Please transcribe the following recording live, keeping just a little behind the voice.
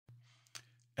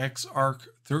XARC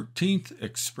 13th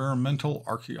Experimental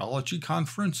Archaeology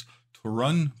Conference,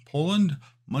 Torun, Poland,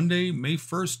 Monday, May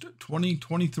 1st,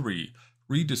 2023.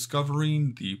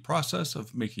 Rediscovering the Process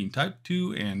of Making Type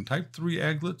 2 and Type 3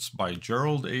 Aiglets by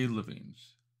Gerald A.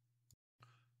 Livings.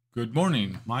 Good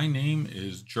morning. My name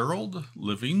is Gerald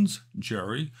Livings,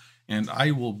 Jerry, and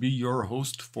I will be your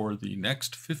host for the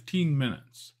next 15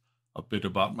 minutes. A bit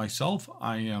about myself: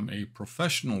 I am a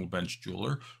professional bench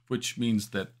jeweler, which means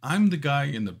that I'm the guy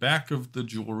in the back of the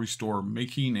jewelry store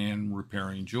making and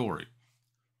repairing jewelry.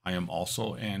 I am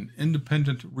also an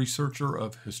independent researcher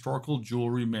of historical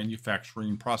jewelry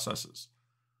manufacturing processes.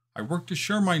 I work to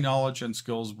share my knowledge and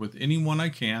skills with anyone I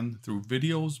can through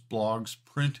videos, blogs,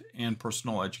 print, and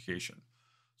personal education.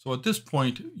 So at this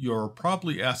point, you're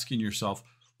probably asking yourself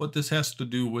what this has to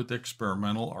do with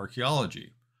experimental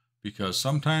archaeology, because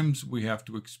sometimes we have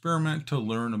to experiment to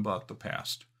learn about the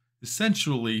past.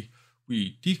 Essentially,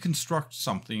 we deconstruct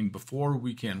something before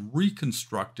we can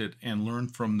reconstruct it and learn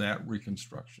from that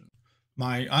reconstruction.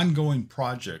 My ongoing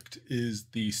project is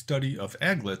the study of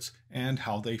aiglets and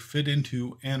how they fit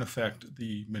into and affect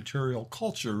the material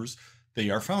cultures they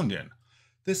are found in.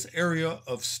 This area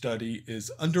of study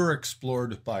is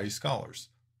underexplored by scholars.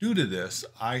 Due to this,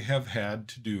 I have had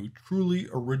to do truly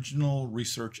original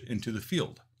research into the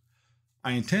field.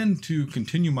 I intend to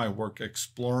continue my work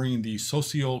exploring the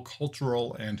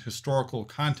socio-cultural and historical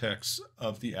contexts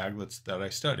of the aiglets that I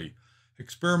study.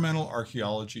 Experimental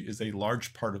archaeology is a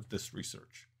large part of this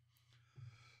research.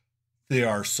 They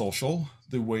are social,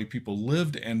 the way people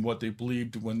lived and what they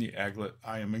believed when the aglet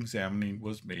I am examining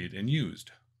was made and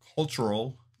used.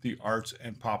 Cultural, the arts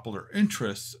and popular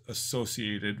interests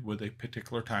associated with a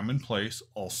particular time and place,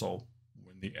 also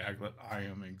when the aglet I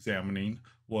am examining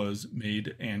was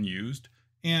made and used.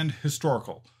 And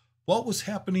historical, what was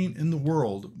happening in the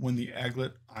world when the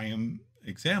aglet I am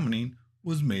examining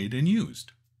was made and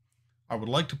used. I would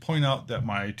like to point out that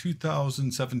my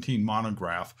 2017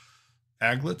 monograph,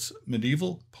 Aiglets,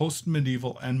 Medieval,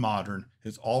 Post-Medieval, and Modern,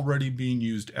 is already being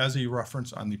used as a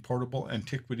reference on the Portable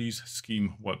Antiquities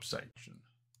Scheme website.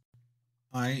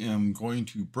 I am going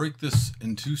to break this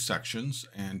into sections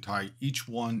and tie each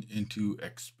one into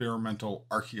experimental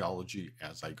archaeology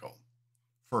as I go.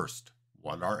 First,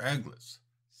 what are aiglets?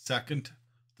 Second,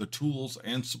 the tools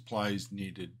and supplies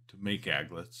needed to make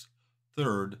aiglets.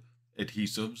 Third,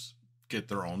 adhesives get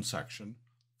their own section.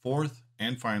 Fourth,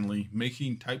 and finally,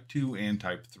 making Type 2 and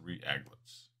Type 3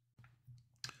 aiglets.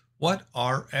 What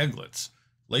are aiglets?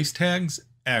 Lace tags,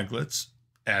 aiglets,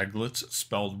 aiglets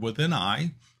spelled with an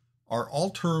I, are all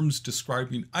terms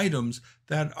describing items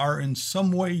that are in some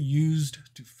way used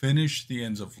to finish the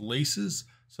ends of laces,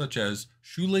 such as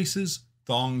shoelaces,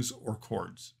 thongs, or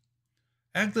cords.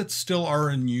 Aiglets still are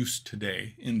in use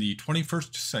today in the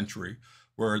 21st century,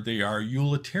 where they are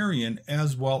utilitarian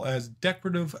as well as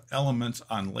decorative elements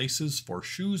on laces for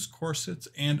shoes, corsets,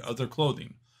 and other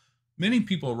clothing. Many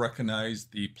people recognize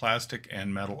the plastic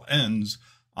and metal ends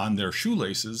on their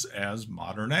shoelaces as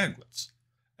modern aiglets.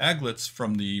 Aiglets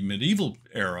from the medieval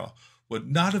era would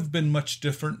not have been much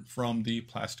different from the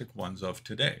plastic ones of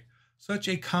today. Such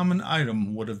a common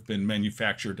item would have been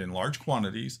manufactured in large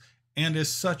quantities, and as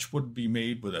such would be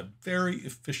made with a very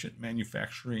efficient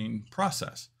manufacturing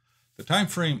process. The time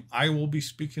frame I will be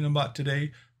speaking about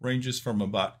today ranges from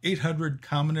about 800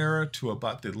 Common Era to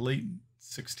about the late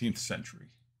 16th century.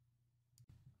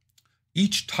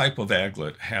 Each type of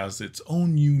aglet has its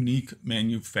own unique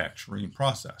manufacturing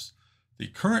process. The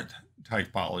current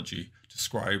typology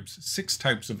describes 6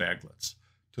 types of aiglets.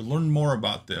 To learn more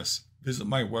about this, visit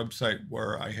my website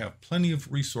where I have plenty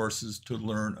of resources to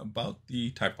learn about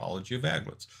the typology of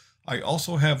aiglets. I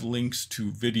also have links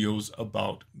to videos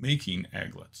about making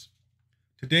aiglets.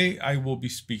 Today I will be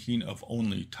speaking of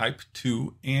only Type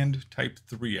 2 and Type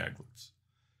 3 aiglets.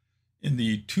 In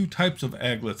the 2 types of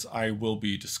aiglets I will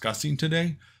be discussing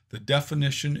today, the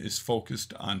definition is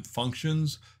focused on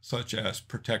functions such as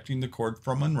protecting the cord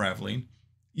from unraveling,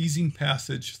 easing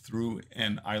passage through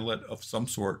an eyelet of some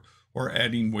sort, or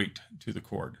adding weight to the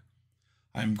cord.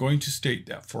 I am going to state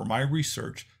that for my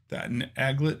research that an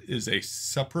aglet is a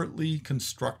separately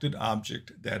constructed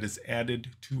object that is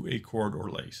added to a cord or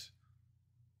lace.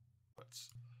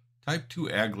 Type 2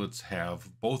 aiglets have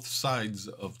both sides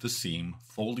of the seam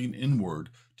folding inward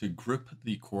to grip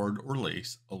the cord or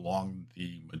lace along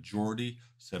the majority,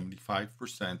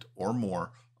 75% or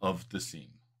more, of the seam.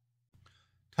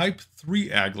 Type 3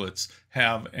 aiglets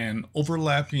have an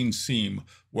overlapping seam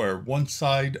where one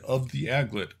side of the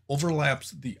aglet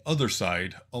overlaps the other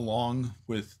side along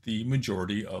with the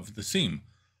majority of the seam.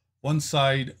 One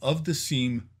side of the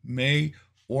seam may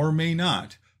or may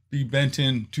not be bent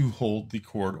in to hold the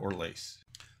cord or lace.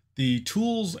 The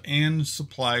tools and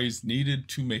supplies needed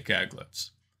to make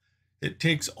aglets. It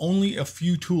takes only a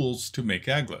few tools to make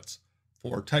aglets.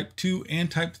 For type 2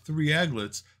 and type 3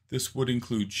 aglets, this would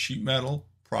include sheet metal,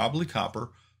 probably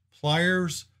copper,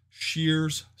 pliers,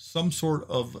 shears, some sort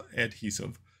of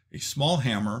adhesive, a small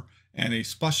hammer, and a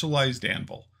specialized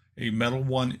anvil. A metal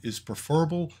one is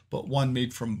preferable, but one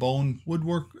made from bone would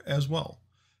work as well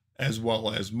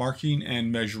as marking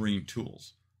and measuring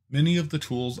tools. Many of the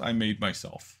tools I made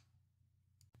myself.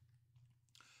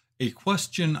 A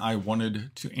question I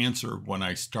wanted to answer when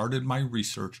I started my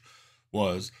research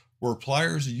was, were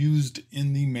pliers used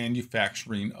in the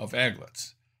manufacturing of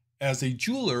aglets? As a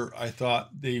jeweler, I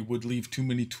thought they would leave too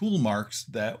many tool marks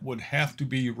that would have to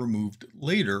be removed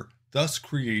later, thus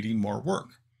creating more work.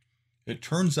 It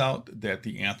turns out that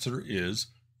the answer is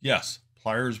yes,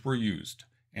 pliers were used.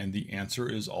 And the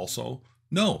answer is also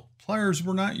no, pliers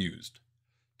were not used.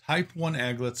 Type 1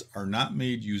 aglets are not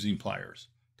made using pliers.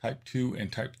 Type 2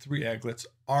 and Type 3 aglets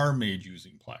are made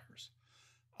using pliers.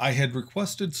 I had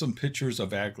requested some pictures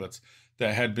of aglets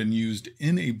that had been used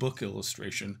in a book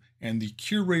illustration, and the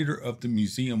curator of the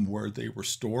museum where they were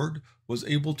stored was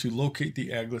able to locate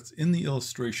the aglets in the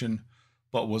illustration,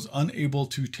 but was unable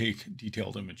to take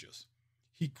detailed images.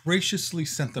 He graciously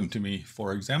sent them to me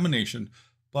for examination,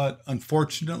 but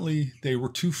unfortunately they were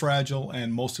too fragile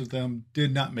and most of them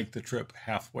did not make the trip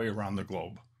halfway around the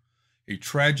globe. A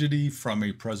tragedy from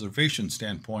a preservation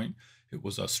standpoint. It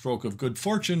was a stroke of good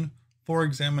fortune for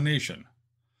examination.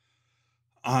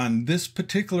 On this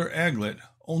particular aglet,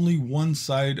 only one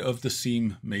side of the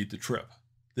seam made the trip.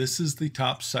 This is the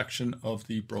top section of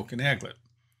the broken aglet.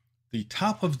 The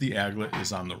top of the aglet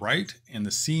is on the right and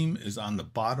the seam is on the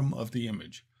bottom of the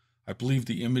image. I believe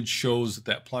the image shows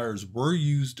that pliers were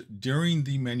used during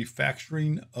the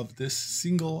manufacturing of this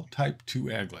single Type 2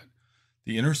 aglet.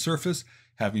 The inner surface,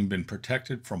 having been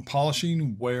protected from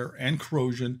polishing, wear, and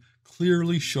corrosion,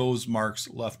 clearly shows marks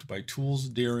left by tools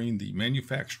during the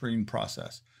manufacturing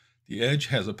process. The edge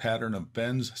has a pattern of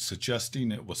bends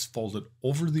suggesting it was folded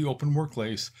over the openwork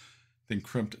lace, then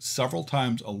crimped several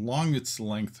times along its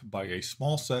length by a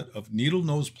small set of needle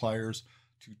nose pliers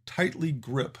to tightly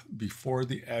grip before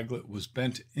the aglet was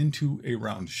bent into a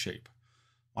round shape.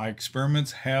 My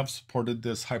experiments have supported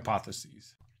this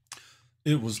hypothesis.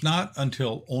 It was not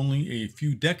until only a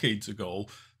few decades ago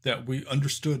that we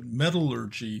understood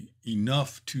metallurgy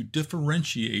enough to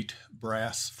differentiate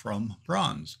brass from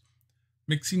bronze.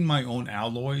 Mixing my own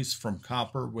alloys from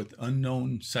copper with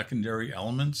unknown secondary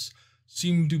elements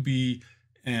seemed to be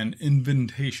an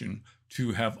invitation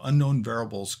to have unknown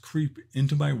variables creep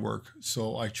into my work,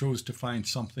 so I chose to find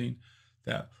something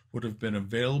that would have been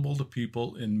available to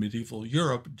people in medieval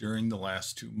Europe during the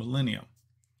last 2 millennia.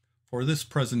 For this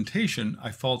presentation,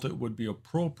 I felt it would be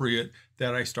appropriate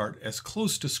that I start as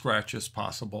close to scratch as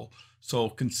possible, so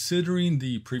considering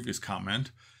the previous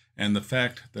comment and the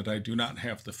fact that I do not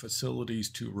have the facilities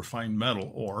to refine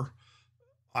metal ore,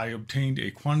 I obtained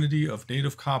a quantity of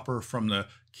native copper from the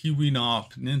Keweenaw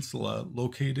Peninsula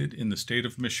located in the state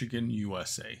of Michigan,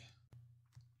 USA.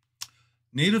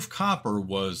 Native copper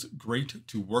was great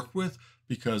to work with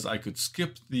because I could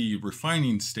skip the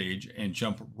refining stage and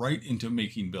jump right into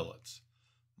making billets.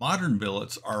 Modern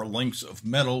billets are lengths of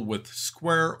metal with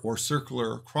square or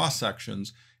circular cross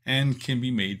sections and can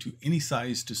be made to any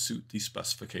size to suit the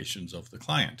specifications of the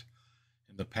client.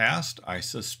 In the past, I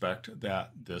suspect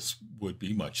that this would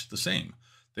be much the same.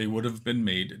 They would have been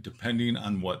made depending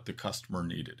on what the customer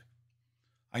needed.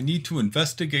 I need to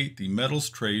investigate the metals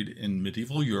trade in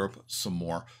medieval Europe some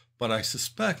more, but I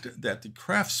suspect that the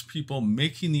craftspeople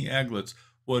making the aglets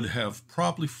would have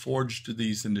probably forged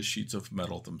these into sheets of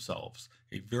metal themselves,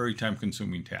 a very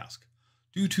time-consuming task.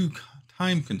 Due to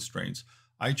time constraints,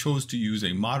 I chose to use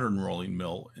a modern rolling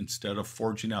mill instead of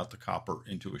forging out the copper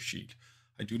into a sheet.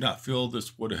 I do not feel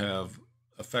this would have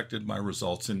affected my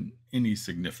results in any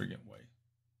significant way.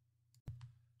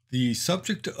 The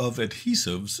subject of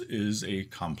adhesives is a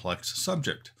complex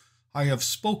subject. I have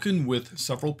spoken with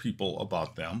several people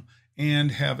about them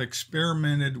and have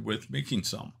experimented with making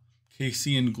some.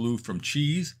 Casein glue from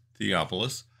cheese,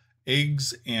 Theophilus,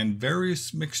 eggs, and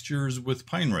various mixtures with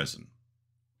pine resin.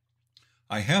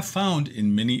 I have found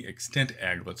in many extant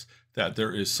aglets that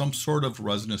there is some sort of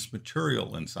resinous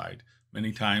material inside,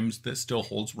 many times that still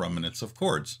holds remnants of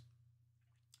cords.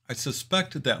 I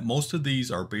suspect that most of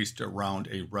these are based around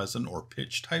a resin or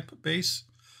pitch type base.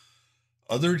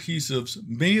 Other adhesives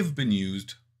may have been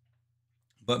used,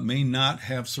 but may not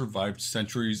have survived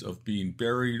centuries of being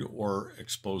buried or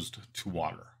exposed to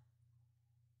water.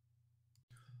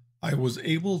 I was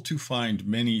able to find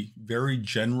many very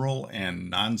general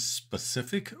and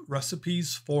non-specific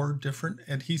recipes for different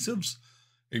adhesives.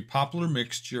 A popular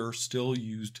mixture still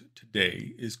used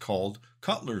today is called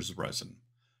cutler's resin,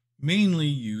 mainly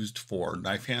used for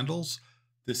knife handles.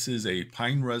 This is a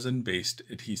pine resin based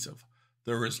adhesive.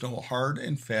 There is no hard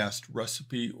and fast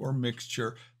recipe or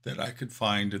mixture that I could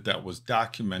find that was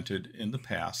documented in the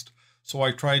past, so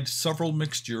I tried several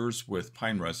mixtures with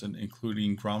pine resin,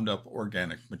 including ground up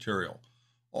organic material.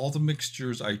 All the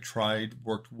mixtures I tried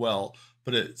worked well,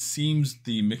 but it seems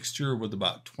the mixture with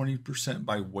about 20%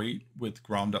 by weight with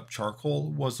ground up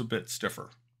charcoal was a bit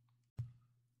stiffer.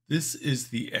 This is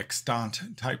the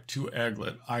extant Type 2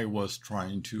 aglet I was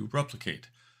trying to replicate.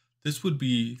 This would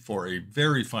be for a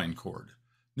very fine cord.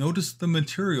 Notice the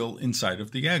material inside of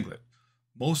the aglet.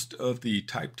 Most of the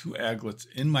Type 2 aglets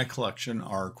in my collection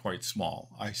are quite small.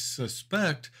 I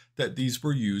suspect that these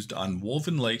were used on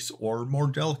woven lace or more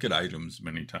delicate items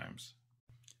many times.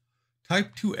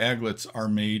 Type 2 aglets are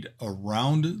made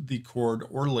around the cord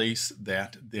or lace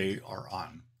that they are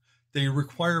on. They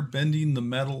require bending the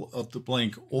metal of the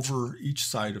blank over each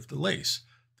side of the lace.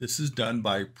 This is done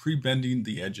by pre-bending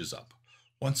the edges up.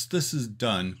 Once this is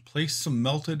done, place some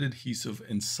melted adhesive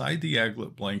inside the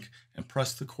aglet blank and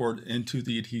press the cord into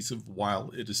the adhesive while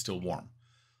it is still warm.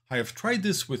 I have tried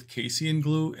this with casein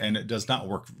glue and it does not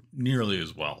work nearly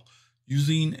as well.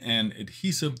 Using an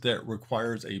adhesive that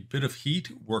requires a bit of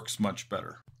heat works much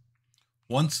better.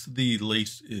 Once the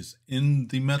lace is in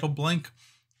the metal blank,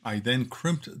 I then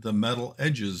crimped the metal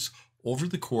edges over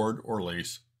the cord or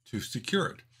lace to secure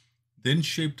it, then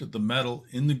shaped the metal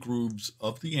in the grooves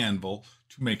of the anvil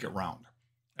to make it round.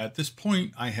 At this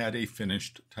point, I had a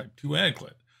finished Type 2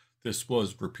 aglet. This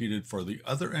was repeated for the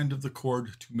other end of the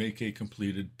cord to make a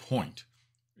completed point,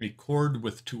 a cord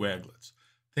with 2 aglets.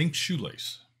 Think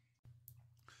shoelace.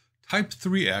 Type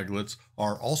 3 aglets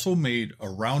are also made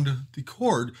around the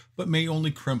cord, but may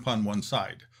only crimp on one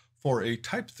side. For a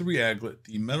Type 3 aglet,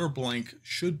 the metal blank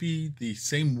should be the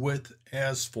same width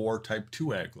as for Type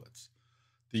 2 aglets.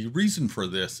 The reason for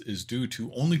this is due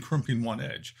to only crimping one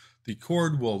edge. The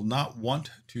cord will not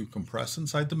want to compress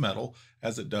inside the metal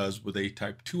as it does with a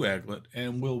Type 2 aglet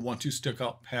and will want to stick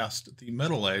out past the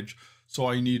metal edge, so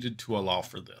I needed to allow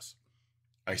for this.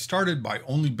 I started by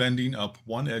only bending up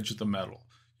one edge of the metal.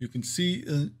 You can see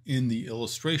in the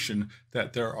illustration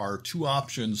that there are 2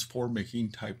 options for making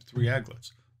Type 3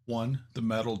 aglets. 1, the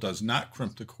metal does not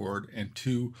crimp the cord, and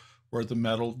 2, where the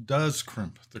metal does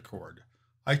crimp the cord.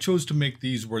 I chose to make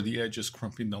these where the edge is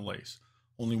crimping the lace.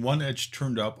 Only one edge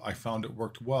turned up. I found it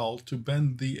worked well to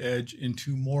bend the edge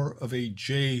into more of a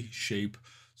J shape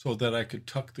so that I could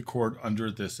tuck the cord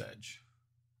under this edge.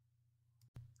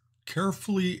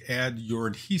 Carefully add your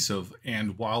adhesive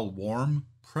and while warm,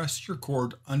 press your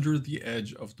cord under the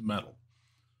edge of the metal.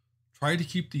 Try to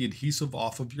keep the adhesive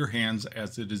off of your hands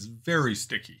as it is very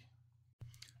sticky.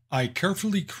 I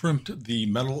carefully crimped the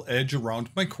metal edge around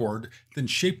my cord, then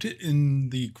shaped it in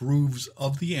the grooves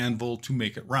of the anvil to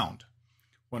make it round.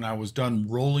 When I was done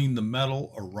rolling the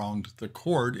metal around the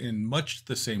cord in much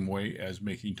the same way as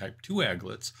making Type 2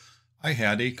 aglets, I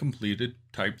had a completed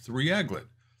Type 3 aglet.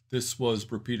 This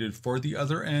was repeated for the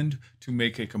other end to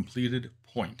make a completed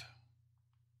point.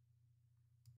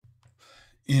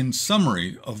 In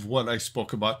summary of what I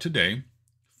spoke about today,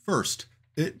 first,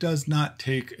 it does not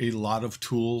take a lot of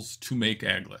tools to make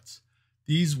aglets.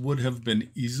 These would have been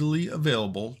easily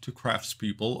available to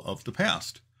craftspeople of the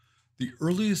past. The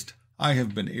earliest I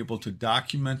have been able to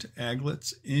document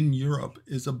aglets in Europe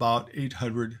is about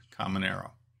 800 Common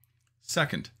Era.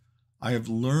 Second, I have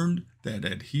learned that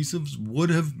adhesives would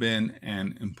have been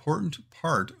an important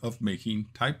part of making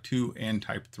Type 2 and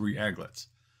Type 3 aglets.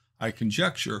 I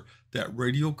conjecture that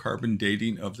radiocarbon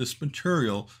dating of this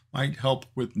material might help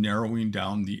with narrowing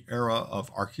down the era of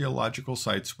archaeological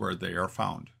sites where they are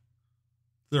found.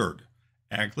 Third,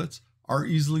 aglets are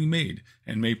easily made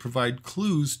and may provide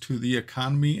clues to the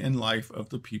economy and life of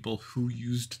the people who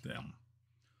used them.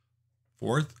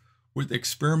 Fourth, with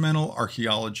experimental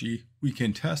archaeology, we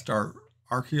can test our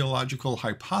archaeological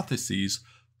hypotheses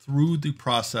through the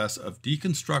process of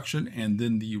deconstruction and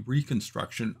then the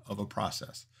reconstruction of a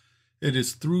process. It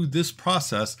is through this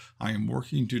process I am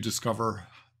working to discover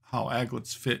how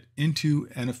aglets fit into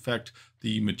and affect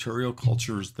the material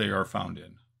cultures they are found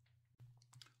in.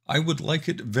 I would like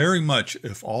it very much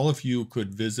if all of you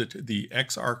could visit the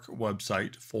XArc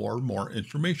website for more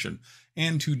information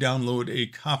and to download a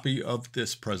copy of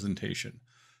this presentation.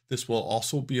 This will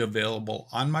also be available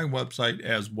on my website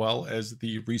as well as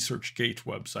the ResearchGate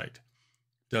website.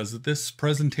 Does this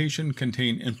presentation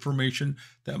contain information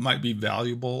that might be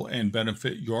valuable and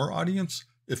benefit your audience?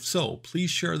 If so, please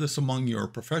share this among your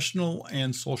professional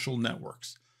and social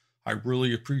networks. I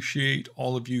really appreciate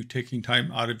all of you taking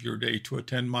time out of your day to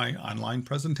attend my online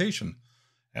presentation.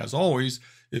 As always,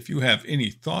 if you have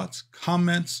any thoughts,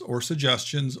 comments, or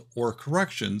suggestions or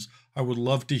corrections, I would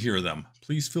love to hear them.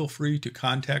 Please feel free to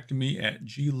contact me at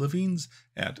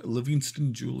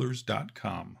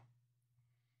glivings@livingstonjewelers.com.